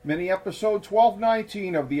Mini episode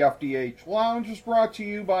 1219 of the FDH Lounge is brought to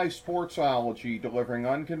you by Sportsology, delivering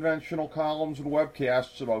unconventional columns and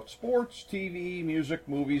webcasts about sports, TV, music,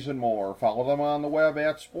 movies, and more. Follow them on the web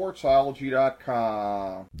at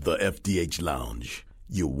sportsology.com. The FDH Lounge.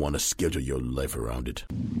 You'll want to schedule your life around it.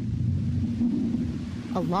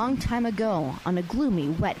 A long time ago, on a gloomy,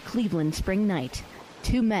 wet Cleveland spring night,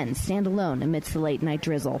 two men stand alone amidst the late-night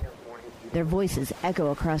drizzle. Their voices echo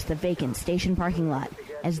across the vacant station parking lot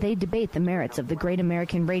as they debate the merits of the great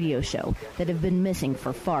American radio show that have been missing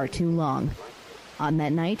for far too long. On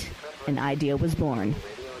that night, an idea was born.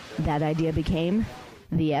 That idea became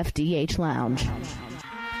the FDH Lounge.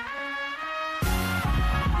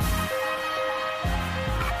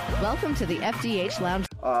 Welcome to the FDH Lounge.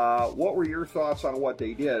 What were your thoughts on what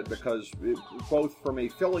they did? Because both from a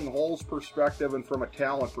filling holes perspective and from a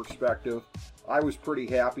talent perspective, I was pretty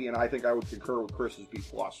happy, and I think I would concur with Chris's B+.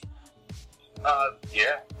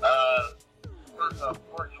 Yeah. First off,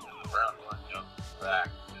 before you do the Browns one, jump back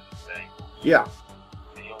to the thing. Yeah.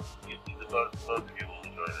 Both of you will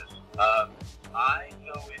enjoy this. I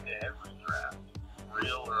go into every draft,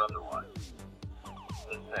 real or otherwise,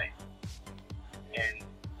 the same. And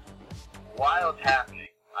while it's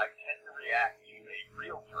happening, I tend to react to a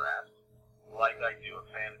real draft like I do a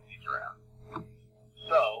fantasy draft.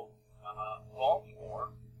 So,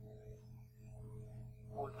 Baltimore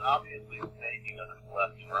was obviously taking others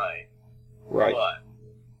left and right. Right. But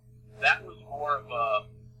that was more of a,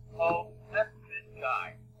 that's this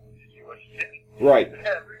guy situation. Right.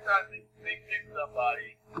 Every time they pick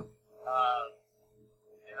somebody, and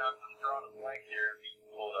I'm drawing a blank here, if you can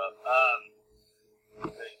pull it up,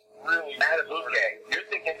 they really... Matt Bouquet. You're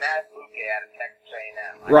thinking Matt Bouquet out of Texas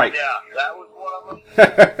A&M. Right. Yeah, that was one of them. And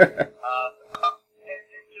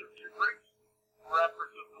to bring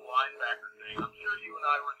reference of the linebacker thing, I'm sure you and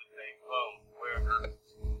I were in the same boat where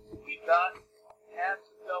we got past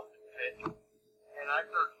the Celtics pitch, and I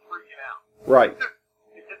started freaking out. Right.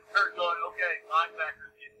 It just started going, okay,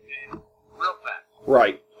 linebackers get in real fast.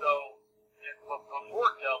 Right. So,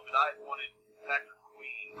 before Delphin, I wanted Patrick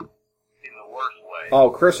Queen in the worst way.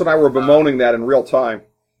 Oh, Chris and I were bemoaning that in real time.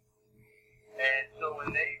 And so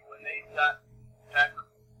when they got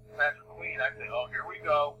Patrick Queen, I said, oh, here we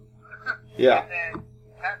go. Yeah. And then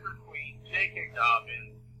Patrick Queen, J.K.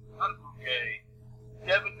 Dobbins, Hunter Bouquet,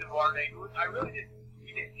 Devin DuVernay, who I really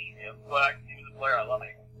didn't need him, but he was a player I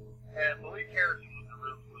like. And Malik Harrison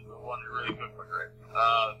was the one that really took my grip.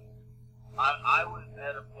 I was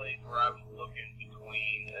at a place where I was looking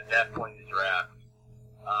between, at that point in the draft,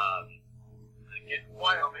 the kid from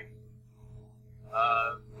Wyoming,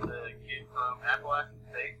 the kid from Appalachian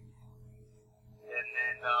State, and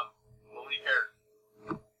then Malik Harrison.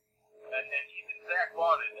 And then even Zach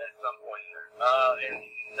Bonnett at some point in there. And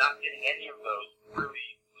not getting any of those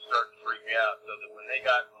really started to freak me out, so that when they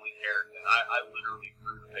got Malik Harrison, I literally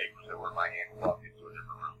threw the papers that were in my hand and walked into a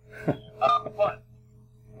different room. But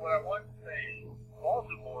what I wanted to say is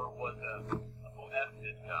Baltimore was a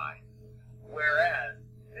this guy, whereas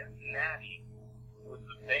Cincinnati was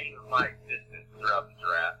the bane of my existence throughout the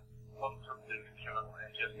draft, from the show,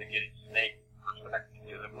 and just to get a snake perspective,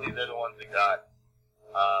 because I believe they're the ones that got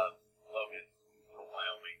Logan from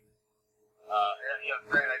Wyoming. And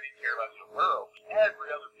granted, I didn't care about Joe Burrow.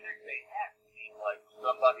 Every other pick they had seemed like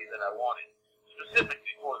somebody that I wanted,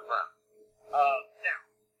 specifically for the Browns. Now,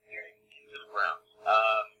 getting into the Browns.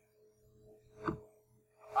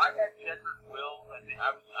 I had Jedrick Wills. I think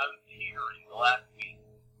I was teetering the last week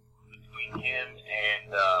between him and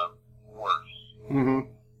Worse. Mm-hmm.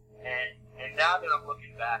 And now that I'm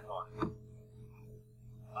looking back on it,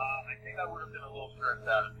 I think I would have been a little stressed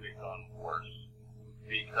out if we'd gone Worse,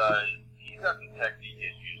 because he's got some technique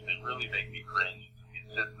issues that really make me cringe,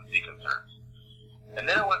 consistency concerns. And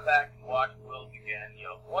then I went back and watched Wills again.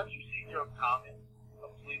 Once you see Joe Thomas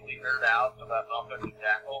completely nerd out about an offensive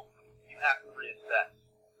tackle, you have to reassess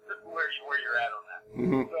where you're at on that.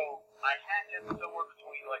 Mm-hmm. So I had him somewhere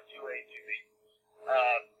between like 2A and 2B.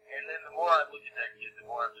 And then the more I look at that kid, the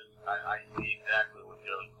more I see exactly what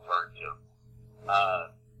Joe's referring to.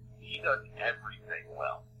 He does everything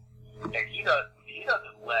well, and he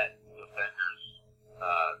doesn't let defenders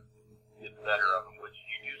get the better of him, which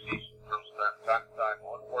you do see from time to time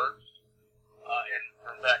on Works and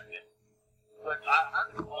from back then. But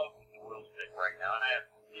I'm in love with the Wills pick right now, and I have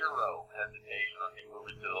zero hesitation on him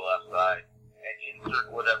moving to the left side and insert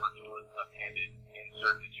whatever to a candid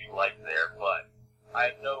insert that you like there. But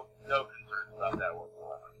I have no concerns about that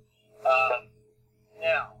whatsoever.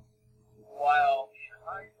 Now, while in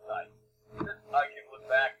hindsight, I can look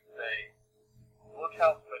back and say, look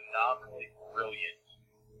how phenomenally brilliant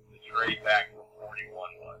the trade back from 41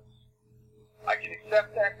 was. can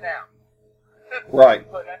accept that now. Right.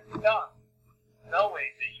 But that's done.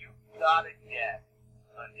 Knowing that you've got to get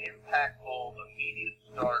an impactful, immediate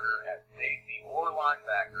starter at safety or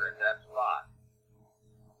linebacker at that spot.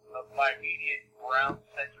 My immediate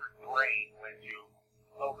Brown-centric brain went to,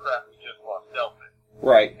 oh crap, we just lost Delphin.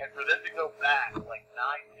 Right. And for them to go back like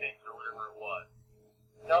 9 picks or whatever it was,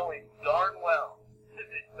 knowing darn well that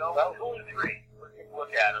it was only 3.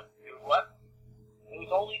 Look at them. It was what? It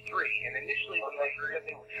was only 3. And initially when they said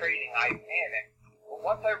they were trading, I panicked. But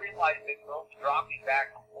once I realized that Rome dropping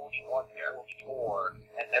back from 41 to 44,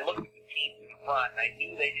 and I looked at the teams in front, and I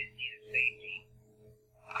knew they didn't need a safety,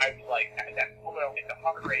 I was like, at that moment, I went to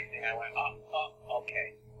heart racing. I went,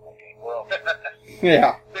 okay, we're okay.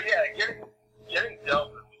 Yeah. So yeah, getting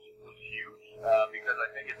Delphin was huge, because I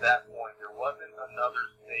think at that point there wasn't another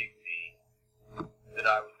safety that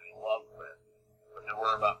I was in love with, but there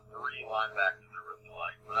were about 3 linebackers I really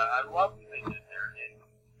liked. But I loved what they did there, and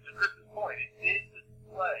to Chris's point, it did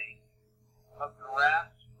display a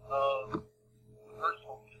grasp of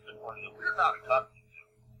personal discipline that we're not accustomed to.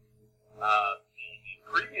 In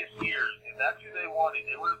previous years, if that's who they wanted,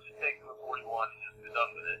 they would have just taken the 41 and just been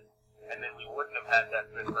done with it, and then we wouldn't have had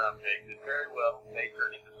that 5th round pick that very well may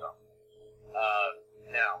turn into something.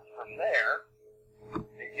 Now, from there,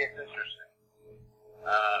 it gets interesting.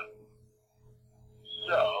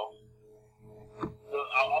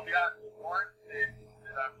 I'll be honest, the one that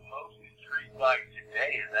I'm most intrigued by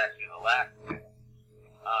today is actually the last pick.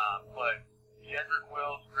 But Jedrick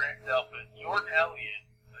Wills, Grant Delphin, Jordan Elliott,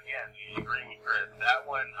 again, you agree with Chris, that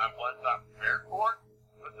one I was not prepared for,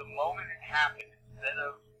 but the moment it happened, instead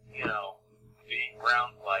of, being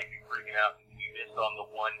Browns-like and freaking out and we missed on the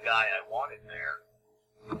one guy I wanted there,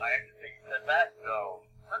 I had to take a step back and go,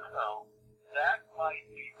 no, that might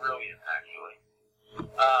be brilliant, actually.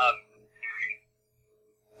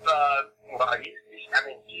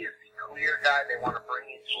 He is the clear guy they want to bring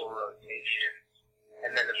into a rotation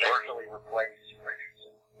and then eventually replace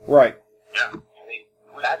Richardson. Right. Yeah.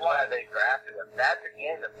 That's why they drafted him. That's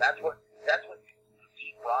what the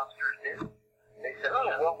deep rosters did. They said,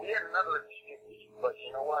 we had another immediate need, but you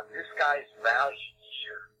know what? This guy's value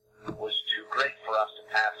here was too great for us to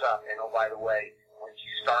pass up. And by the way, when he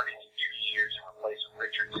started in 2 years and replaced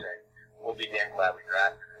Richardson, we'll be damn glad we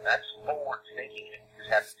drafted him. That's forward thinking, and you just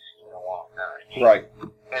have to see in a long time. Right.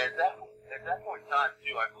 And at that point in time,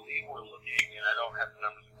 too, I believe we're looking, and I don't have the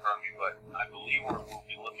numbers in front of me, but I believe we'll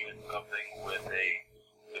be looking at something with a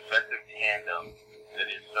defensive tandem that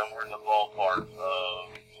is somewhere in the ballpark of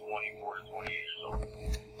 24 to 28 years old.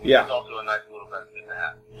 Yeah. It's also a nice little benefit to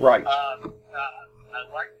have. Right. I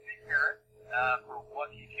like Nick Harris for what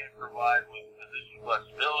he can provide with position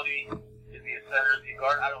flexibility. Is he a center? Is he a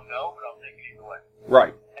guard? I don't know, but I'll take it either way.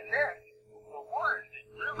 Right. And then the one that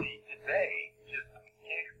really today just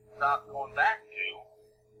can't stop going back to,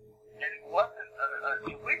 and it wasn't,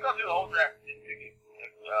 if we go through the whole draft and didn't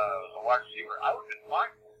pick a wide receiver, I would have been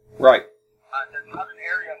fine. Right. That's not an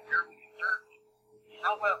area I'm terribly concerned with.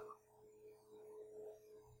 However,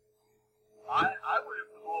 I would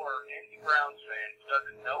implore any Browns fan who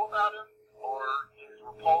doesn't know about him or is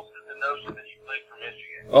repulsed at the notion that he played for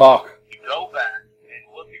Michigan to go back and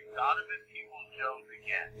look at Donovan Peoples-Jones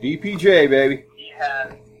again. DPJ, baby. He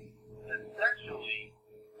has essentially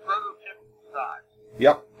prototypical size.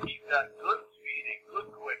 Yep. He's got good speed and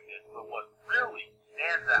good quickness, but what really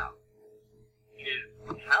stands out is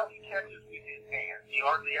how he catches with his hands. He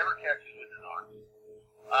hardly ever catches with his arms.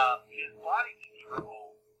 His body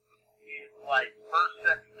control is like first,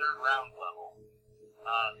 second, third round level.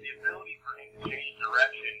 The ability for him to change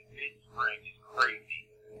direction mid-spring is crazy.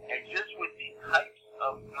 And just with the types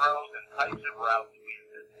of throws and types of routes we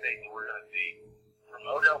anticipate that we're going to see from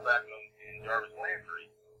Odell Beckham and Jarvis Landry,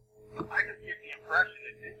 I just get the impression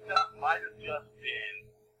that this stuff might have just been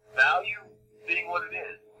value being what it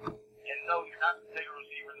is. And no, you're not going to take a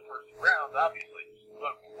receiver in the first 2 rounds, obviously.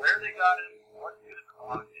 But where they got him, what's going to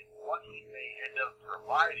cost it, what he may end up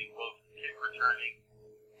providing, both kick returning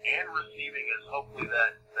and receiving, as hopefully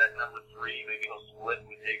that number 3, maybe he'll split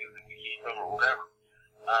with Higgins and Keaton or whatever.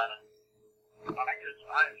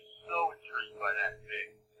 I'm so intrigued by that pick.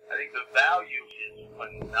 I think the value is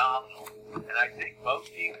phenomenal. And I think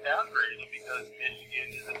most teams downgraded him because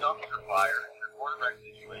Michigan is a dumpster fire in their quarterback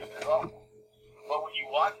situation at all. But when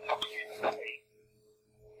you watch this kid play,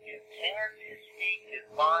 his hands, his feet, his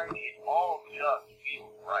mind, it all just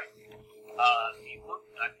feels right. He looks,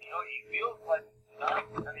 he feels like not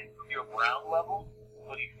an Antonio Brown level,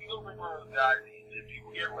 but he feels like one of those guys that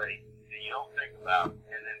people get ready that you don't think about,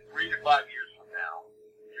 and then 3 to 5 years from now,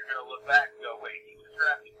 you're going to look back and go, wait, he was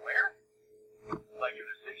drafted where? Like in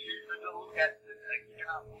the 6 years, you're going to look at the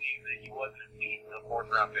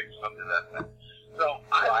round pick, something to that effect. So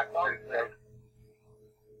I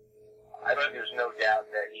think there's no doubt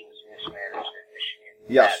that he was mismanaged in Michigan.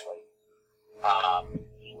 Yes. Badly.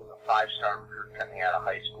 He was a 5-star recruit coming out of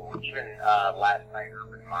high school. Even last night,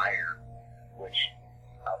 Urban Meyer, which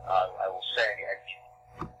I will say,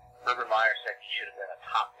 Urban Meyer said he should have been a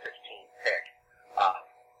top 15 pick.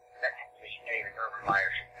 That means that Urban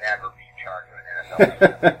Meyer should never be in charge of an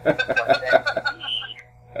NFL team.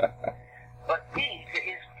 But B, to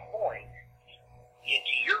his point, and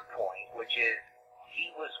to your point, which is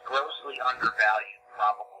he was grossly undervalued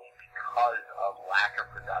probably because of lack of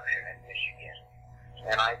production in Michigan.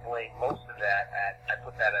 And I blame most of that I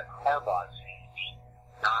put that at Harbaugh's feet,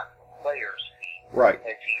 not the players' feet. Right.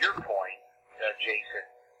 And to your point, Jason,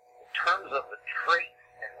 in terms of the traits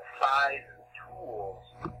and the size and the tools,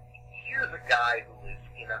 here's a guy who is,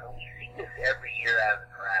 we see this every year out of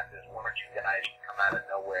the draft. There's one or two guys who come out of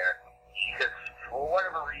nowhere because, for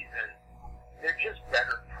whatever reason, they're just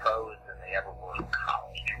better pros than they ever were in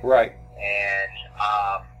college. Right. And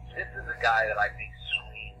this is a guy that I think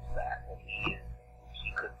screams that he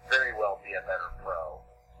could very well be a better pro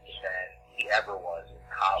than he ever was in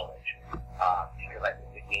college. Because I think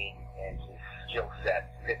the game and his skill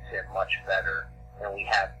set fits him much better, and we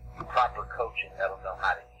have proper coaching that'll know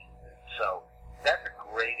how to use it. So that's a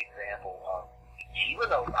great example of, even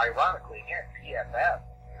though ironically again PFF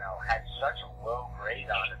had such a low grade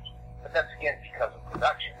on it, but that's again because of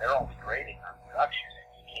production. They're only grading on production, and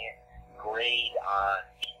you can't grade on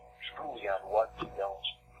truly on what you don't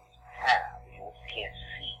have. You can't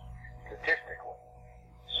see statistically.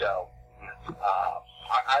 So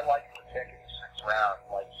I like the pick in the 6th round.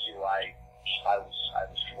 Like you, I was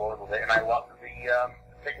floored with it, and I loved the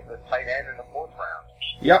pick of the tight end in the 4th round.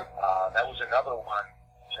 Yep. That was another one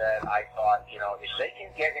that I thought, if they can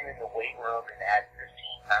get him in the weight room and add 15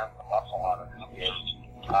 pounds of muscle on him this year,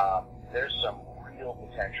 there's some real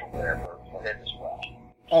potential there for him as well.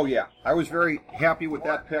 Oh, yeah. I was very happy with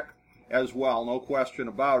that pick as well, no question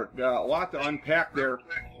about it. A lot to unpack there.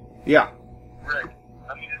 Yeah. Rick,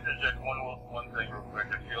 I mean, this is just one thing real quick.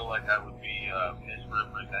 I feel like I would be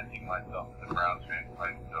misrepresenting myself to the Browns fans if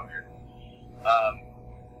I was here.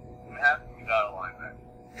 We got a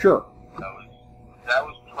linebacker. Sure. That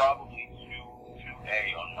was probably 2A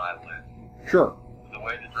on my list. Sure. The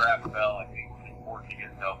way the draft fell, I think it was important to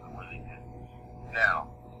get Delta where they did. Now,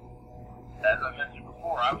 as I mentioned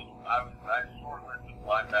before, I shortlisted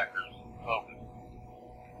linebackers focused.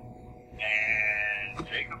 And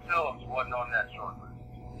Jacob Phillips wasn't on that short list.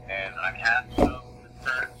 And I have some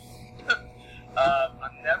concerns.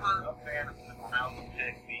 I'm never a fan of the Browns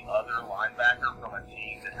pick the other linebacker from a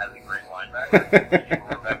team that has a great linebacker. You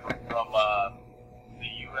remember from the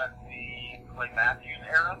USC Clay Matthews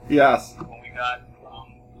era? Yes. When we got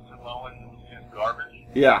Samoan, it was just garbage.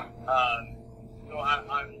 Yeah. So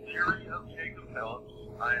I'm leery of Jacob Phillips.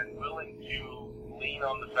 I am willing to lean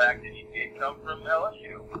on the fact that he did come from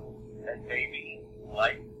LSU, and maybe,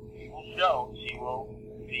 like he will show, he will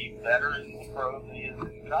be better in the pros than he is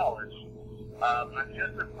in college. I'm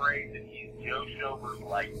just afraid that he's Joe Schobert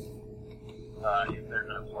light if they're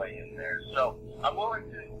going to play in there. So I'm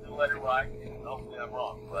willing to let it ride. Hopefully I'm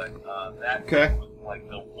wrong, but that was like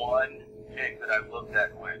the one pick that I looked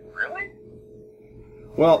at and went, really?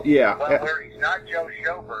 Well, yeah. Well, where he's not Joe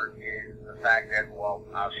Schobert is the fact that,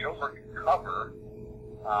 Schobert can cover.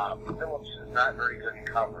 Phillips is not very good in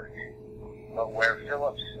coverage. But where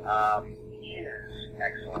Phillips is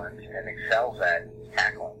excellent and excels at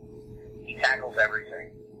tackling. He tackles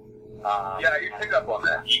everything. Yeah, you pick up on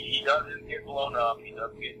that. He doesn't get blown up. He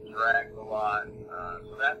doesn't get dragged a lot.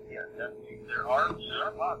 So there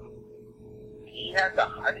are positives. He had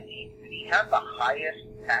did he have the highest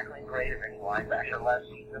tackling grade of any linebacker last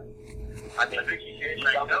season? I think he did.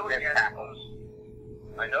 I know he had tackles.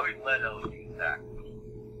 I know he led LSU in tackles.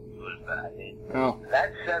 So there's that. I mean,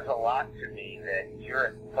 that says a lot to me that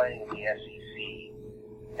you're playing in the SEC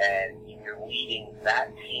and you're leading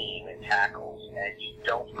that team in tackles and you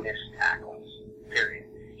don't miss tackles. Period.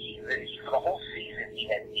 For the whole season, he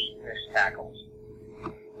had 8 missed tackles.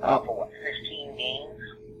 For 15 games?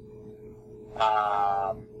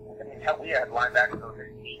 I mean, hell, we had linebackers with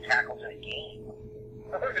 8 tackles in a game.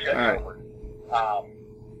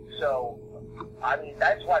 So, I mean,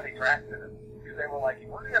 that's why they drafted him. Because they were like, if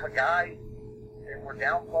we're going to have a guy and we're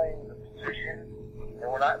downplaying the position and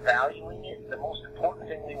we're not valuing it, the most important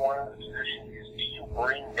thing we want in the position is, do you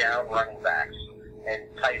bring down running backs and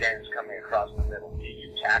tight ends coming across the middle? Do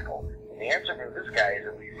you tackle? And the answer for this guy is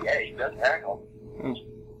at least, yeah, he does tackle.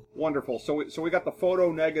 Wonderful. So we got the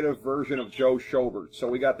photo negative version of Joe Schobert. So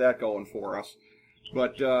we got that going for us.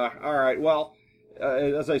 But all right. Well,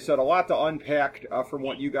 as I said, a lot to unpack from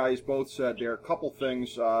what you guys both said there. A couple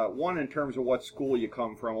things. One, in terms of what school you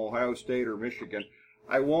come from, Ohio State or Michigan.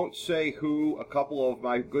 I won't say who. A couple of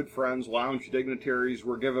my good friends, lounge dignitaries,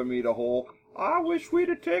 were giving me the whole, I wish we'd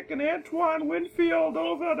have taken Antoine Winfield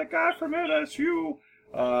over the guy from LSU.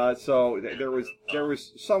 So there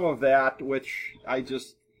was some of that which I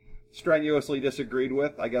just strenuously disagreed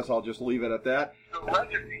with. I guess I'll just leave it at that. The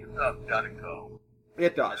legacy stuff gotta go.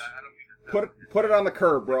 It does. Put it on the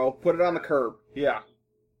curb, bro. Put it on the curb. Yeah.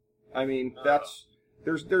 I mean,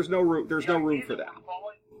 there's no room for that.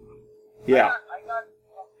 Yeah. I got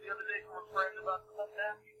the other day from a friend about the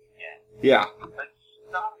nephew again. Yeah.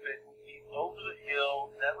 Stop it. He's over the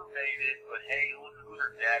hill, never made it, but hey, look at who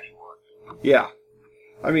their daddy was. Yeah.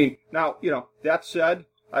 I mean, now, that said,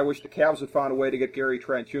 I wish the Cavs had found a way to get Gary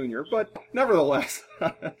Trent Jr., but nevertheless,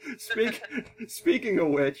 speaking of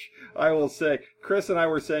which, I will say, Chris and I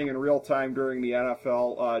were saying in real time during the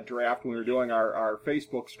NFL draft when we were doing our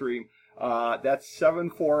Facebook stream, that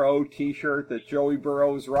 740 T-shirt that Joey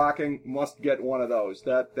Burrow is rocking, must get one of those.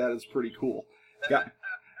 That is pretty cool.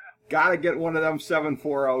 Got to get one of them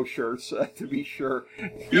 740 shirts to be sure. I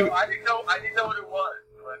didn't know what it was,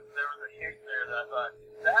 but there was a hint there that I thought,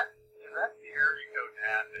 that's the area code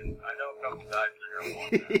Athens. I know a couple guys are going to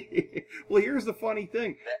want that. Well, here's the funny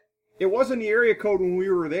thing. It wasn't the area code when we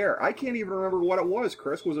were there. I can't even remember what it was,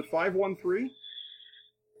 Chris. Was it 513?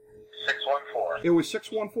 614. It was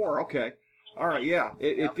 614. Okay. All right. Yeah.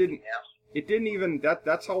 It didn't even.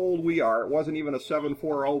 That's how old we are. It wasn't even a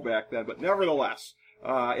 740 back then. But nevertheless,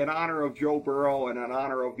 in honor of Joe Burrow and in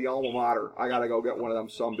honor of the alma mater, I gotta go get one of them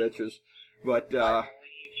sumbitches. But I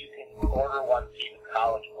believe you can order one from the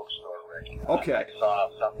college bookstore, Rick. Okay. I saw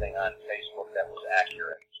something on Facebook that was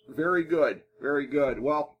accurate. Very good. Very good.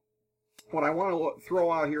 Well, what I want to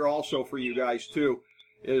throw out here also for you guys too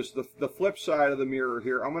is the flip side of the mirror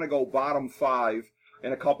here. I'm going to go bottom 5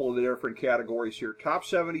 in a couple of the different categories here. Top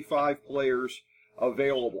 75 players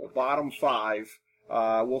available. Bottom 5.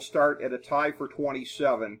 We'll start at a tie for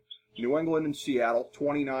 27. New England and Seattle,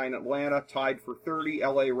 29 Atlanta, tied for 30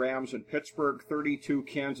 LA Rams and Pittsburgh, 32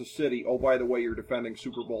 Kansas City. Oh, by the way, you're defending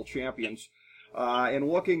Super Bowl champions. And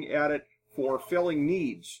looking at it for filling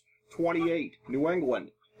needs, 28 New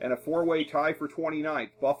England, and a 4-way tie for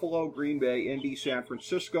 29th, Buffalo, Green Bay, Indy, San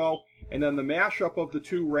Francisco. And then the mashup of the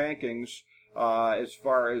two rankings as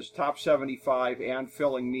far as top 75 and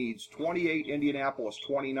filling needs, 28 Indianapolis,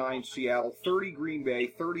 29 Seattle, 30 Green Bay,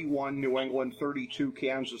 31 New England, 32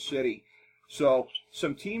 Kansas City. So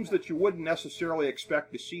some teams that you wouldn't necessarily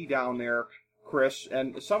expect to see down there, Chris,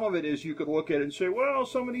 and some of it is you could look at it and say, well,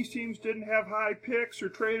 some of these teams didn't have high picks or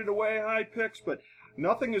traded away high picks, but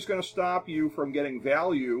nothing is going to stop you from getting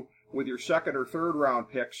value with your second or third round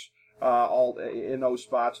picks all in those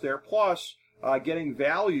spots there, plus getting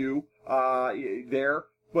value there,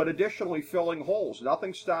 but additionally filling holes.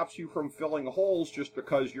 Nothing stops you from filling holes just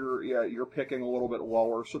because you're picking a little bit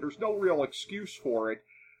lower, so there's no real excuse for it.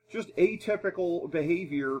 Just atypical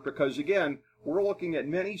behavior because, again, we're looking at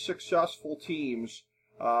many successful teams,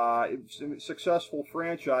 successful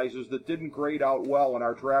franchises that didn't grade out well in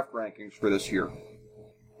our draft rankings for this year.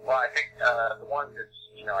 Well, I think the one that's,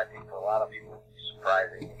 I think for a lot of people would be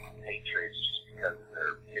surprising, Patriots, just because of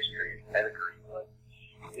their history and pedigree. But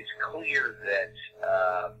it's clear that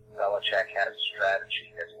Belichick has a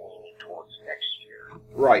strategy that's leaning towards next year.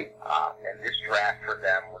 Right. And this draft for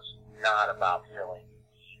them was not about filling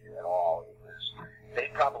at all. It was,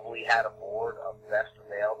 they probably had a board of best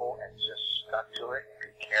available and just stuck to it and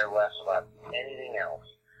could care less about anything else.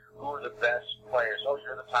 Who are the best players? Oh,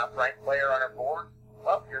 you're the top ranked player on our board?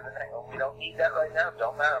 Well, you're the next. Oh, we don't need that right now.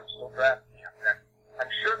 Don't matter. I'm still drafting you.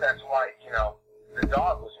 I'm sure that's why, the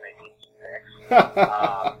dog was making some picks.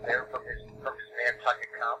 They're from his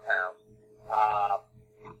Nantucket compound.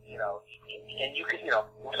 And you could, it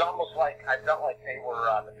was almost like, I felt like they were,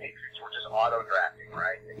 the Patriots were just auto-drafting,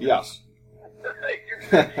 right? Yes.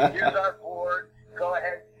 Here's our board. Go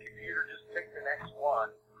ahead, computer, just pick the next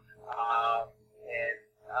one. And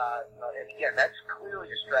again, that's clearly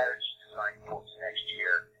a strategy designed towards next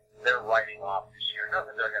year. They're writing off this year. Not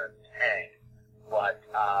that they're going to tank, but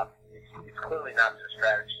it's clearly not their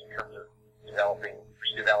strategy in terms of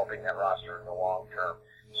redeveloping that roster in the long term.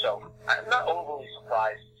 So I'm not overly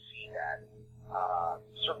surprised to see that.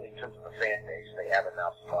 Certainly in terms of the fan base, they have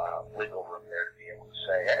enough wiggle room there to be able to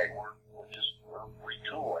say, hey, we're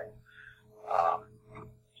retooling.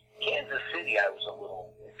 Kansas City, I was a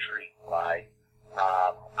little intrigued by.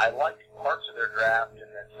 I liked parts of their draft,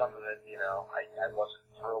 and then some of it, I wasn't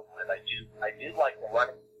thrilled with. I did like the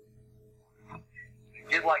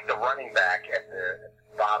running back at the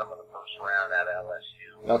bottom of the first first round out of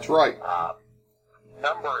LSU. That's right.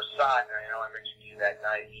 Number aside, I know I mentioned you that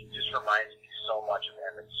night, he just reminds me so much of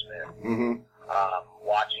Evan Smith. Mm-hmm.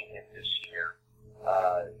 Watching him this year,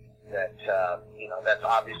 that's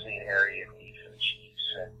obviously an area of need for the Chiefs,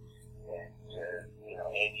 and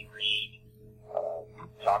Andy Reid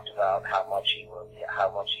talked about how much he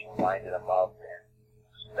reminded him of, and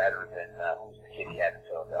was better than who was the kid he had in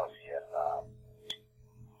Philadelphia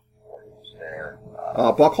when he was there.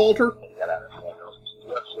 Buckholter? He got out of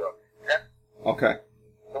Westbrook. Okay.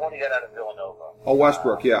 The one he got out of Villanova. Oh,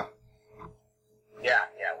 Westbrook, yeah. Yeah,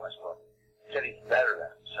 Westbrook. He said he's better than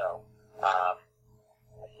him, so,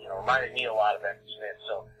 reminded me a lot of Evan Smith.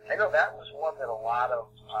 So I know that was one that a lot of,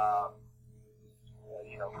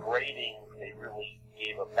 grading, they really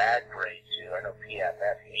gave a bad grade to. I know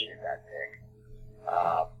PFF hated that pick.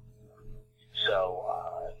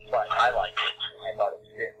 But I liked it. I thought it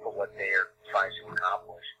fit for what they're trying to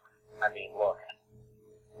accomplish. I mean, look,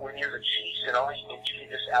 when you're the Chiefs and all you can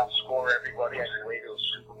just outscore everybody on your way to a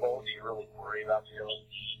Super Bowl, do you really worry about Philly?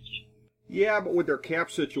 Yeah, but with their cap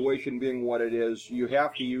situation being what it is, you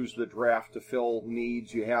have to use the draft to fill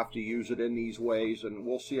needs. You have to use it in these ways, and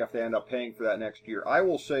we'll see if they end up paying for that next year. I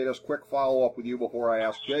will say this quick follow-up with you before I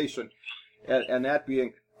ask Jason, and that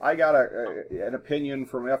being, I got an opinion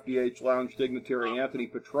from FDH Lounge dignitary Anthony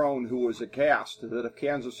Petrone, who was aghast that if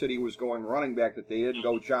Kansas City was going running back, that they didn't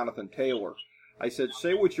go Jonathan Taylor. I said,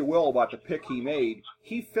 say what you will about the pick he made.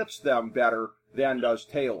 He fits them better than does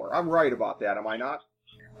Taylor. I'm right about that, am I not?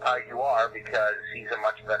 You are, because he's a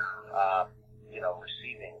much better,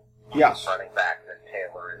 receiving running back than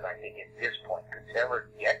Taylor is, I think, at this point. Could Taylor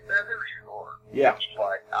get better? Sure. Yeah.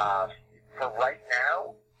 But for right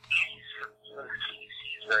now,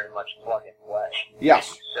 he's very much plug and play.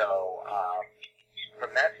 Yes. So from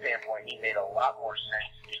that standpoint, he made a lot more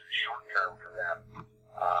sense in the short term for them,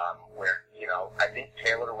 where, I think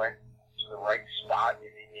Taylor went to the right spot in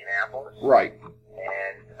Indianapolis. Right.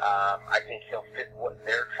 And I think he'll fit what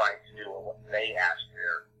they're trying to do and what they asked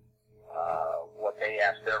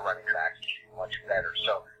their running backs to do much better.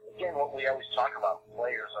 So again, what we always talk about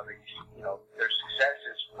players, I mean, their success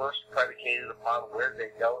is first predicated upon where they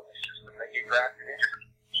go in the system they get drafted in.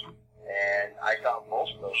 And I thought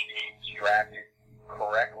most of those teams drafted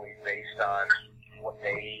correctly based on what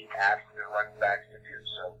they asked their running backs to do.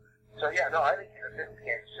 So yeah, no, I think he's a fit with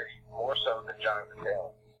Kansas City more so than Jonathan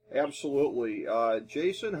Taylor. Absolutely.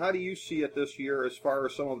 Jason, how do you see it this year as far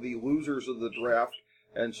as some of the losers of the draft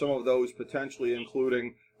and some of those potentially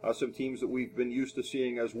including some teams that we've been used to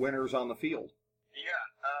seeing as winners on the field? Yeah,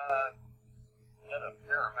 got a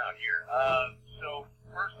fair amount here. So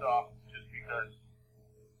first off, just because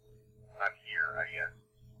I'm here, I guess,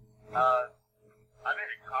 I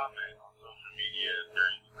made a comment on social media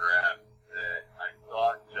during the draft that I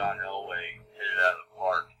thought John Elway hit it out of the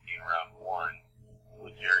park in round one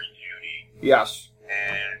with Jerry Jeudy. Yes.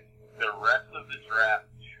 And the rest of the draft,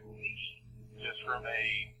 to me, just from a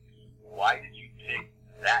why did you pick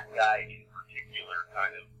that guy in particular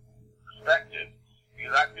kind of perspective,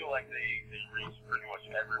 because I feel like they reached pretty much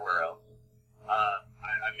everywhere else.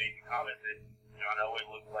 I made the comment that John Elway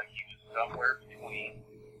looked like he was somewhere between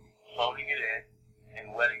phoning it in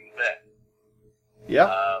and letting the bet. Yeah.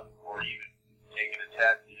 Or even taking a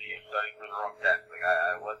test, studying for the wrong test. Like,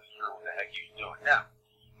 I wasn't sure what the heck he was doing. Now,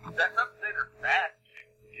 that's not to say they're bad.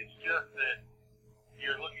 It's just that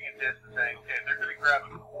you're looking at this and saying, okay, if they're going to grab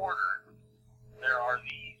a corner, there are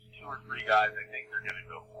these 2 or 3 guys I think they're going to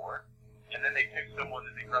go for. And then they pick someone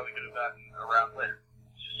that they probably could have gotten around later.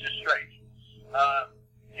 It's just strange.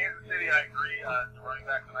 Kansas City, I agree. The running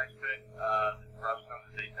back's a nice pick. It's probably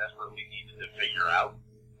something that they desperately needed to figure out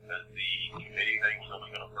because the committee thing was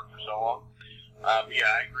only going to work for so long. Yeah,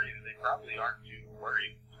 I agree that they probably aren't too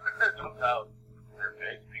worried about their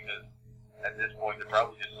picks because at this point they're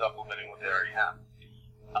probably just supplementing what they already have.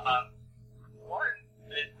 One,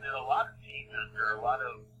 that a lot of teams, there are a lot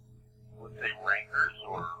of, let's say, rankers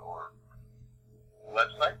or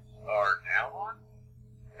websites are down on,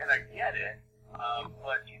 and I get it,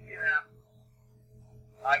 but Indianapolis,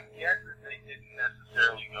 I get that they didn't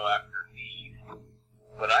necessarily go after need,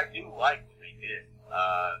 but I do like what they did.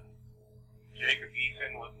 Jacob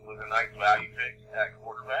Eason was a nice value pick at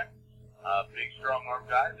quarterback. Big, strong arm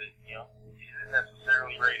guy that, isn't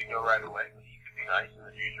necessarily ready to go right away, but he could be nice in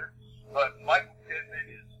the future. But Michael Pittman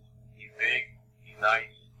he's big, he's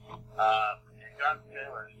nice, and Jonathan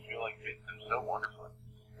Taylor, I just feel like fits him so wonderfully.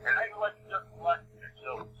 And I like Justin Black pick.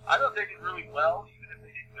 So I thought they did really well, even if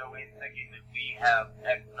they didn't go in thinking that we have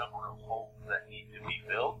X number of holes that need to be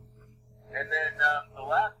filled. And then the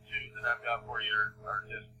last 2 that I've got for you are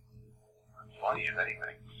just funny, if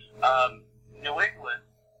anything. New England,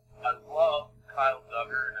 I love Kyle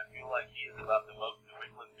Duggar, and I feel like he is about the most New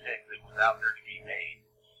England pick that was out there to be made,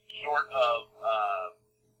 short of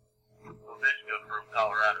Ovechkin from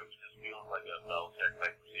Colorado, who just feels like a Belichick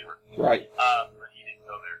type receiver. Right. But he didn't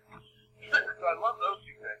go there. So I love those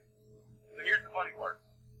two things. But here's the funny part.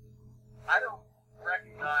 I don't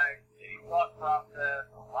recognize a thought process,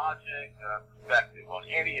 a logic, a perspective on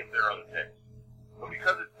any of their other picks. But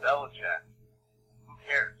because it's Belichick, who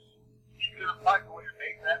cares? He's going to find a way to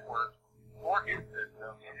make that work for his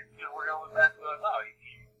system. And if we're going back to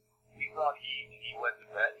he thought he went to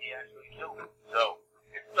bed, he actually killed it. So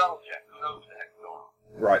it's Belichick. Who knows the heck's going on?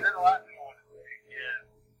 Right. And then the last thing I want to say is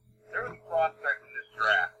there was a prospect in this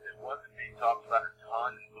draft that wasn't being talked about a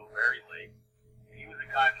ton until very late. He was a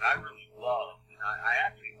guy that I really loved. And I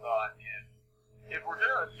actually thought if we're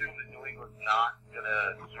going to assume that New England's not going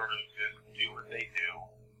to sort of just do what they do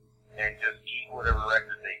and just eat whatever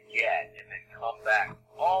record they get and then come back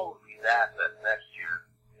all of these assets next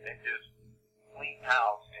year and just clean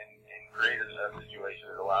house and create a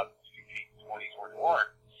situation that allows us to compete in 2021,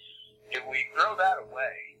 if we throw that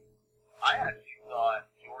away, I actually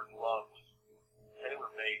thought Jordan Love was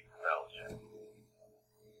tailor-made for Belichick.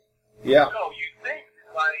 Yeah. So you think,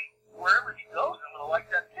 like, wherever he goes, I'm going to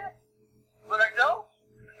like that pick. But I don't.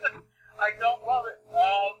 I don't love it.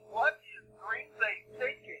 What is Green Bay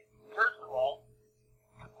taking? First of all,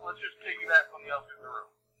 let's just piggyback on the elephant in the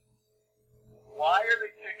room. Why are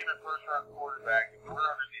they taking a first-round quarterback if we're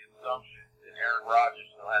under the assumption that Aaron Rodgers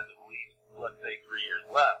still has at least, let's say, 3 years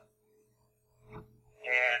left?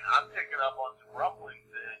 And I'm picking up on some rumblings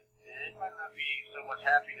that it might not be so much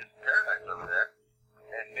happiness in paradise over there.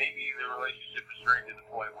 And maybe the relationship is strained to the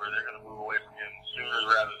point where they're going to move away from him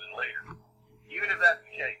sooner rather than later. Even if that's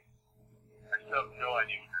the case, I still have no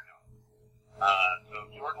idea what they're doing. So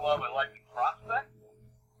Jordan Love, I like the prospect.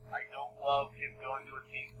 I don't love him going to a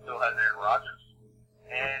team that still has Aaron Rodgers.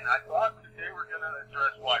 And I thought that they were going to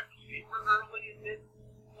address wide receivers early and didn't.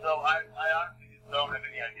 So I honestly just don't have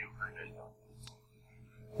any idea what Green Bay's doing.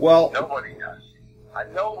 Well, Nobody does.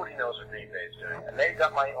 Nobody knows what Green Bay's doing. And they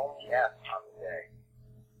got my only F on the day.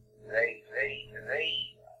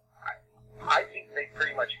 I think they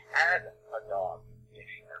pretty much had a dog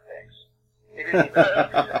picking their picks. It didn't even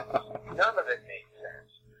make sense. None of it made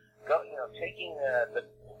sense. Taking the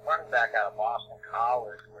running back out of Boston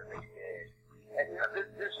College where they did, and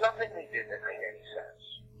there's nothing they did that made any sense.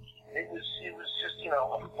 It was just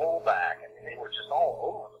a fullback, and they were just all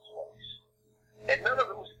over the place. And none of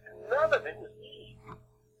it was need.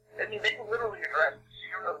 I mean, they literally addressed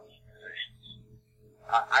 0 need positions.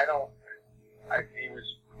 It was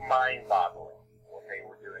mind-boggling what they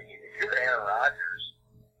were doing. If you're Aaron Rodgers,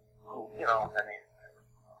 who, I'm not an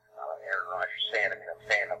Aaron Rodgers fan. I'm a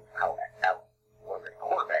fan of how one of the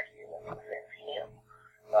quarterbacks he is. I'm a fan of him.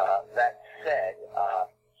 That said,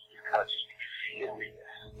 he's kind of just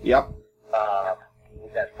furious. yep.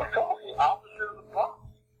 With that, it's almost the opposite of the Bucs.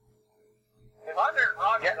 If I'm Aaron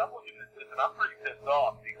Rodgers, I'm looking at this and I'm pretty pissed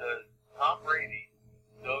off because Tom Brady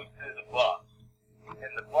goes to the Bucs.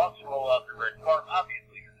 And the Bucs roll out the red carpet,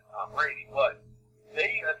 obviously because it's Tom Brady, but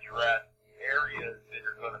they address areas that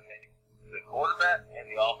are going to make the quarterback and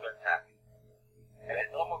the offense happy. And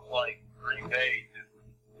it's almost like Green Bay just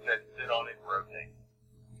said, sit on it and rotate.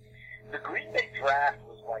 The Green Bay draft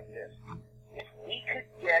was like this. If we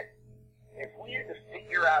had to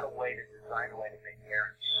figure out a way to design a way to make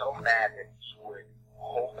Aaron so mad that he would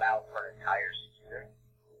hold out for an entire season,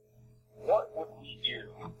 what would we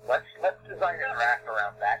do? Let's design a draft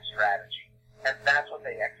around that strategy, and that's what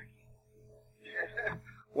they execute.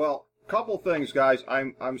 Well, couple things, guys.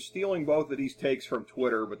 I'm stealing both of these takes from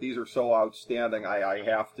Twitter, but these are so outstanding I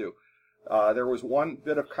have to. There was one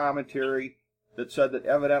bit of commentary that said that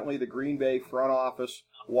evidently the Green Bay front office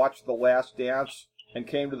watched The Last Dance and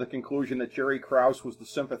came to the conclusion that Jerry Krause was the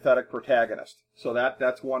sympathetic protagonist. So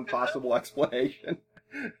that's one possible explanation.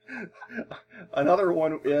 Another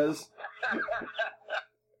one is,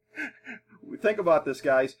 think about this,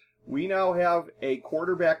 guys. We now have a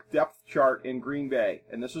quarterback depth chart in Green Bay,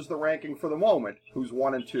 and this is the ranking for the moment. Who's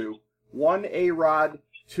 1 and 2? 1 A-Rod,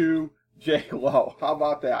 2 J-Lo. How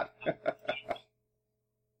about that? Wow.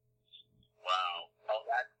 Oh,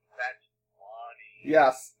 that's funny.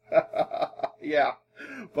 Yes. Yeah,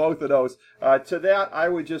 both of those. To that, I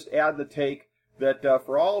would just add the take that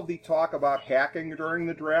for all of the talk about hacking during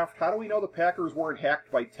the draft, how do we know the Packers weren't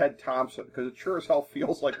hacked by Ted Thompson? Because it sure as hell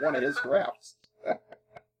feels like one of his drafts.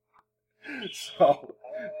 So,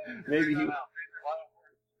 maybe he... Or at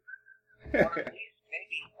least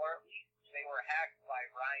they were hacked by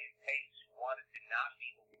Ryan Pace, who wanted to not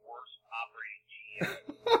be the worst operating GM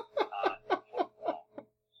in football.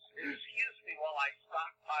 Excuse me while I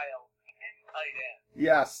stockpile 10 tight ends.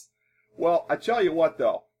 Yes. Well, I tell you what,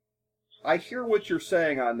 though. I hear what you're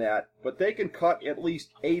saying on that, but they can cut at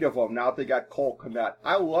least 8 of them now that they got Cole Kmet.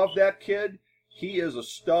 I love that kid. He is a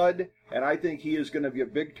stud, and I think he is going to be a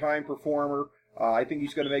big-time performer. I think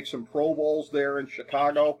he's going to make some Pro Bowls there in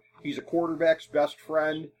Chicago. He's a quarterback's best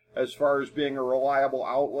friend as far as being a reliable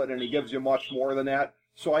outlet, and he gives you much more than that.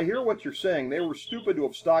 So I hear what you're saying. They were stupid to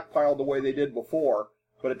have stockpiled the way they did before,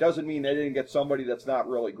 but it doesn't mean they didn't get somebody that's not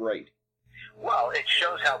really great. Well, it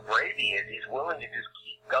shows how brave he is. He's willing to just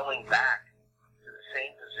keep going back to the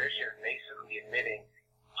same position, basically admitting,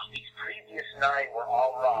 these previous 9 were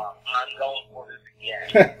all wrong. I'm going for this again.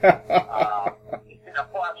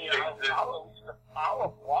 I'll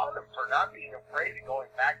applaud him for not being afraid of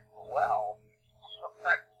going back to the well.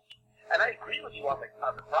 And I agree with you on the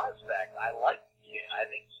prospect. I like the kid. I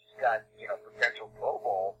think he's got, potential Pro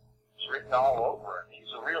Bowl written all over him.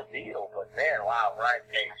 He's a real deal. But, man, wow, Ryan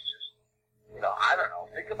Pace just, I don't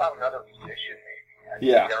know. Think about another position, maybe. I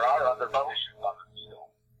think there are other positions on him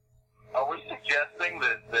still. Are we suggesting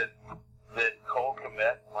that Cole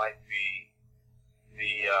Kmet might be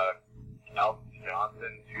the Alton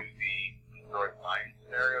Johnson to the Detroit Lions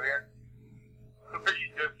scenario here? Where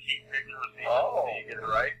you just keep picking receivers until you get it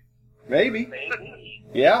right? Maybe.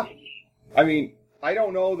 Yeah. I mean, I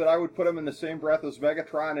don't know that I would put him in the same breath as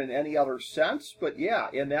Megatron in any other sense, but yeah,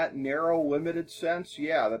 in that narrow, limited sense,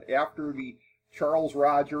 yeah, that after the Charles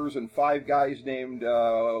Rogers and 5 guys named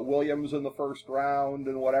Williams in the first round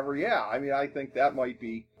and whatever, yeah, I mean, I think that might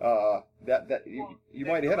be, you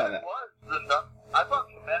might hit on that. I thought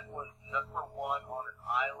Kmet was number 1 on an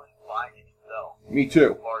island by himself. Me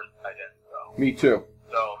too. As far as tight ends go. Me too.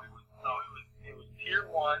 So it was tier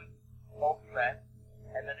 1, Cole Kmet,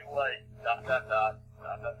 and then it was ...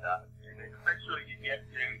 Eventually you get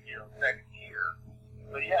to, second tier.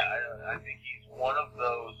 But yeah, I think he's one of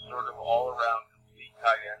those sort of all-around complete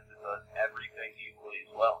tight ends that does everything equally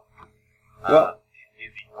as well.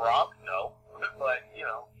 Is he Gronk? No. But,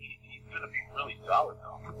 he's going to be really solid,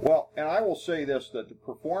 though. Well, and I will say this, that the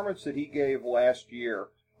performance that he gave last year,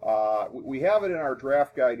 we have it in our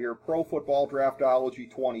draft guide here, Pro Football Draftology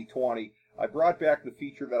 2020. I brought back the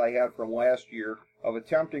feature that I had from last year of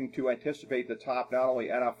attempting to anticipate the top not only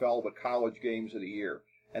NFL but college games of the year.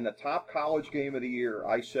 And the top college game of the year,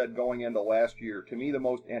 I said going into last year, to me the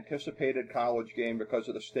most anticipated college game because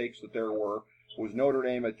of the stakes that there were, was Notre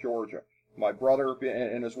Dame at Georgia. My brother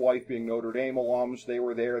and his wife being Notre Dame alums, they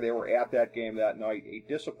were there, they were at that game that night. A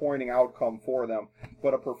disappointing outcome for them,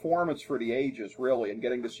 but a performance for the ages, really, and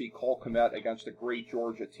getting to see Cole Kmet against a great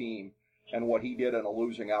Georgia team and what he did in a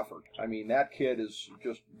losing effort. I mean, that kid is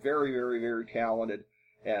just very, very, very talented,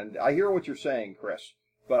 and I hear what you're saying, Chris.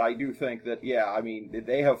 But I do think that, yeah, I mean,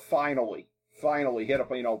 they have finally hit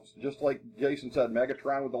up, just like Jason said,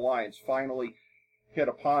 Megatron with the Lions finally hit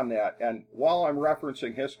upon that. And while I'm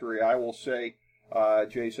referencing history, I will say,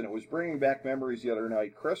 Jason, it was bringing back memories the other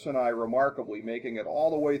night. Chris and I remarkably making it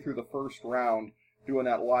all the way through the first round, doing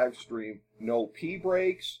that live stream. No pee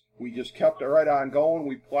breaks. We just kept it right on going.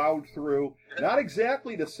 We plowed through. Not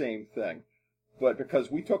exactly the same thing, but because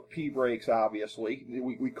we took pee breaks, obviously.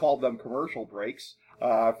 We called them commercial breaks.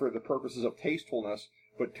 For the purposes of tastefulness.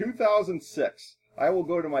 But 2006, I will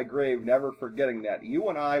go to my grave never forgetting that. You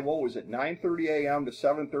and I, 9:30 a.m. to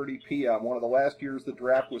 7:30 p.m., one of the last years the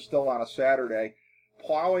draft was still on a Saturday,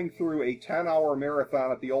 plowing through a 10-hour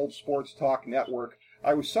marathon at the old Sports Talk Network.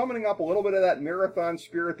 I was summoning up a little bit of that marathon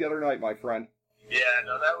spirit the other night, my friend. Yeah,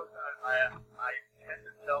 no, that was, I tend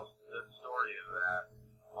to tell the story of that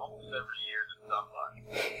almost every year to somebody.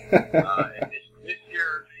 And this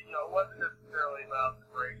year, it wasn't necessarily about the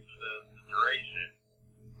breaks or the duration,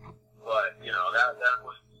 but that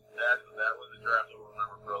was a draft that we'll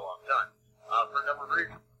remember for a long time. For a number of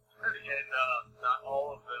reasons, and not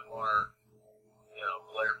all of them are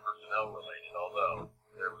player personnel related, although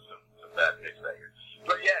there was some bad picks that year.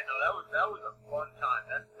 But yeah, no, that was a fun time.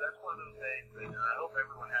 That's one of those days that, and I hope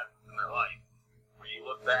everyone has this in their life, where you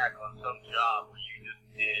look back on some job where you just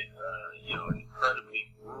did an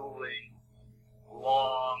incredibly grueling,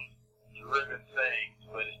 long, driven things,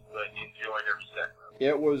 but enjoyed every second of it.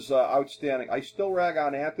 It was outstanding. I still rag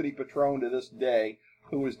on Anthony Petrone to this day,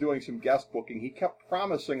 who was doing some guest booking. He kept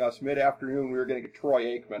promising us mid-afternoon we were going to get Troy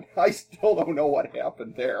Aikman. I still don't know what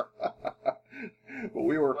happened there. But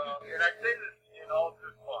we were... Well, and I say this in all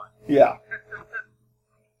good fun. Yeah.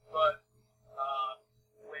 But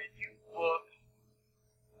when you book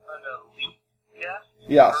an elite guest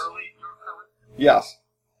yes. early in your career, yes.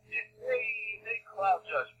 they cloud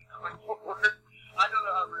judge me going forward. I don't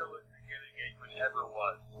know how real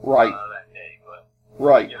Right. That day, but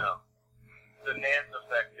Right. you know, the Nance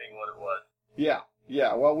effect being what it was. Yeah.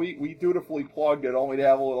 Yeah, well, we dutifully plugged it, only to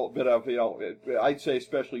have a little bit of, I'd say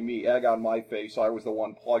especially me, egg on my face. I was the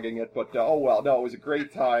one plugging it, but oh well, no, it was a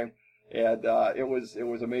great time, and it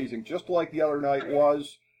was amazing, just like the other night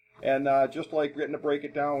was, and just like getting to break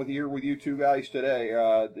it down with you two guys today.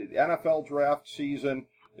 The NFL draft season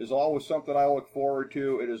is always something I look forward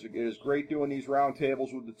to. It is great doing these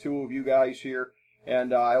roundtables with the two of you guys here,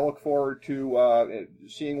 and I look forward to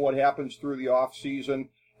seeing what happens through the off season.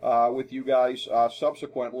 With you guys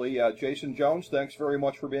subsequently. Jason Jones, thanks very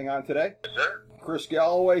much for being on today. Yes, sir. Chris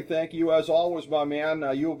Galloway, thank you as always, my man.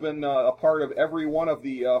 You have been a part of every one of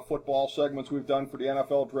the football segments we've done for the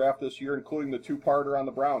NFL draft this year, including the two-parter on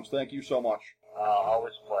the Browns. Thank you so much.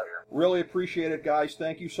 Always a pleasure. Really appreciate it, guys.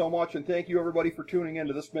 Thank you so much, and thank you, everybody, for tuning in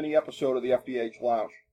to this mini episode of the FDH Lounge.